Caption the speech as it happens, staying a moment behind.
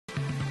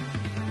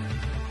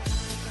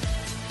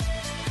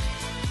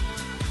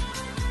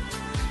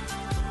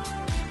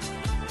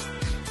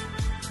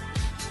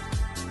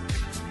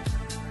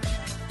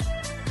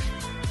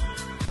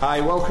Hi,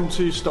 welcome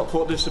to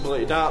Stockport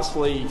Disability Darts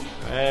League.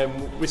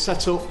 We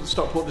set up the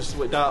Stockport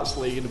Disability Darts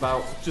League in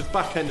about just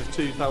back end of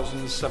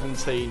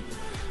 2017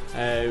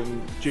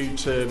 due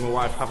to my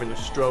wife having a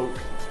stroke,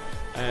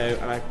 and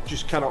I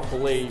just cannot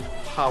believe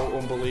how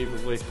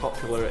unbelievably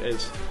popular it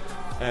is.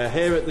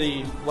 Here at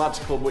the Lads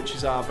Club, which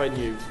is our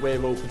venue,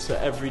 we're open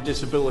to every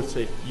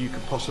disability you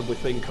could possibly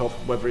think of,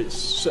 whether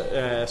it's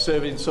a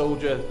serving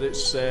soldier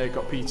that's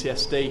got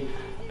PTSD,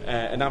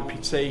 an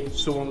amputee,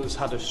 someone that's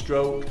had a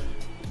stroke,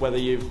 whether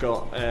you've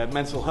got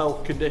mental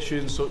health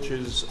conditions such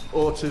as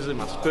autism,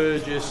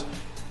 Asperger's,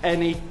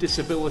 any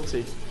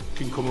disability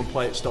can come and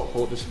play at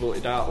Stockport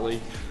Disability Dart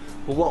League.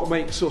 But what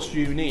makes us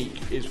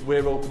unique is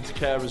we're open to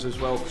carers as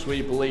well, because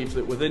we believe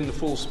that within the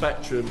full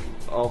spectrum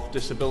of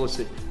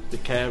disability, the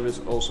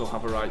carers also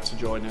have a right to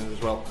join in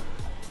as well.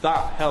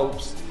 That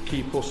helps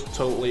keep us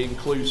totally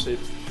inclusive,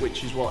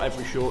 which is what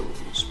every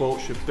sport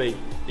should be,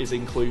 is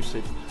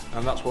inclusive,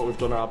 and that's what we've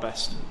done our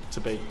best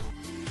to be.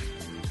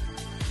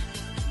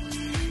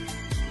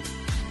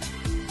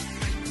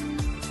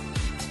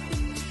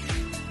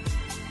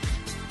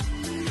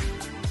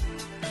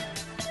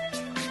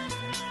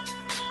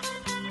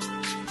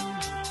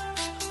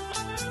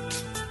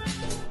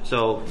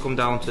 So come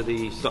down to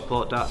the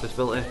Stockport Darts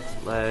Disability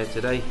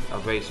today.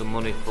 I've raised some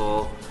money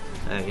for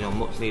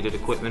much needed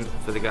equipment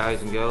for the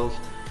guys and girls.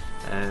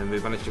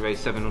 We've managed to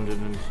raise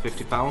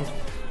 £750,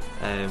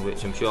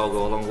 which I'm sure will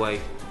go a long way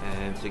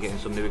to getting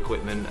some new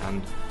equipment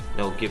and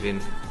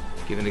giving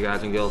the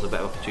guys and girls a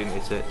better opportunity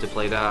to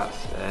play darts.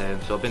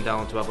 So I've been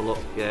down to have a look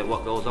at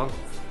what goes on.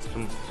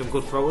 Some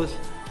good throwers,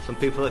 some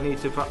people that need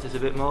to practice a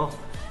bit more.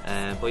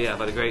 But yeah, I've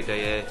had a great day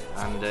here,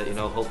 and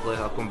hopefully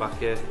I'll come back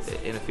here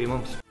in a few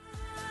months.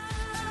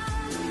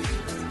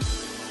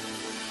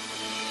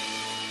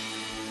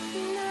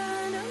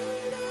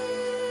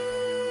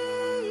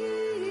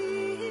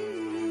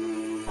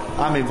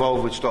 I'm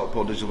involved with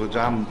Stockport Disabilities.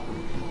 I'm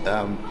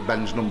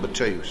Ben's number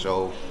 2,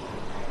 so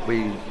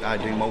I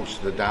do most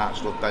of the dart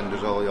stuff. Ben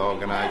does all the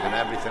organising,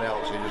 everything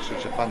else. He does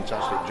such a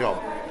fantastic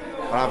job.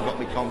 And I've got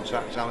my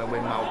contacts. I'm a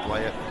windmill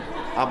player.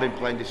 I've been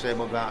playing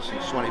disabled darts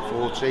since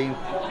 2014,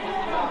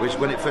 which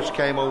when it first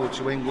came over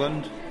to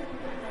England,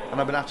 and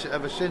I've been at it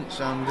ever since.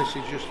 And this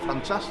is just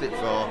fantastic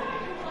for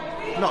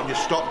not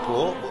just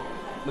Stockport, but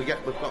we've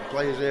got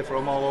players here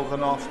from all over the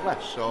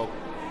northwest, so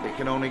it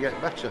can only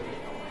get better.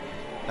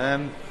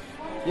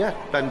 Yeah,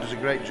 Ben does a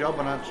great job,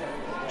 and I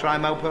try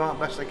and help him out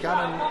best I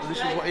can, and this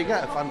is what you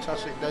get, a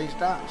fantastic day's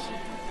darts.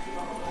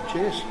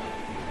 Cheers.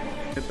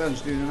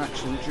 Ben's doing an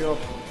excellent job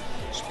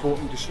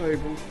supporting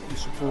disabled and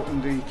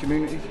supporting the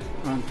community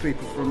and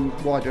people from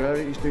wider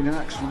area. He's doing an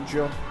excellent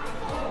job.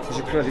 He's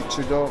a credit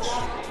to darts,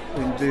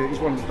 and he's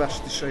one of the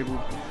best disabled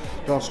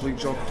darts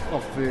leagues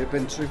I've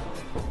been to.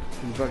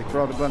 I'm very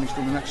proud of Ben. He's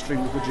done an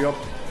extremely good job,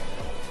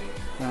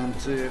 and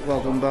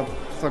well done, Ben.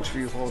 Thanks for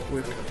your hard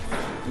work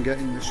and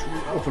getting this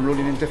up and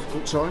running in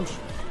difficult times.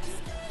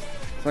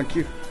 Thank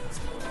you.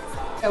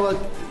 Yeah,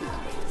 well,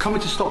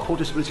 coming to Stockport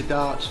Disability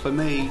Darts for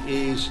me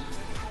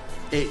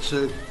it's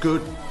a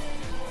good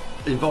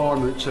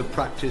environment to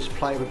practice,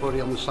 play everybody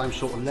on the same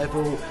sort of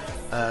level,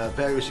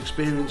 various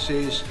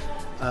experiences,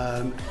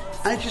 and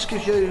it just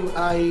gives you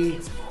a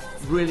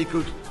really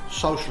good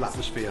social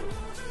atmosphere.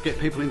 Get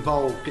people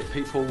involved, get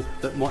people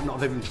that might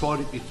not have even tried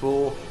it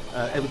before.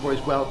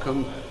 Everybody's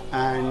welcome,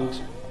 and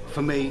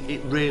for me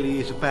it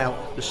really is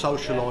about the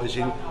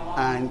socialising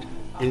and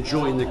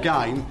enjoying the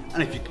game.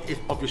 And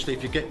obviously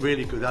if you get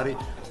really good at it,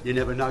 you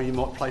never know, you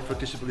might play for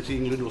Disability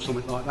England or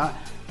something like that,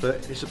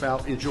 but it's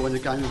about enjoying the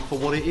game for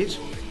what it is.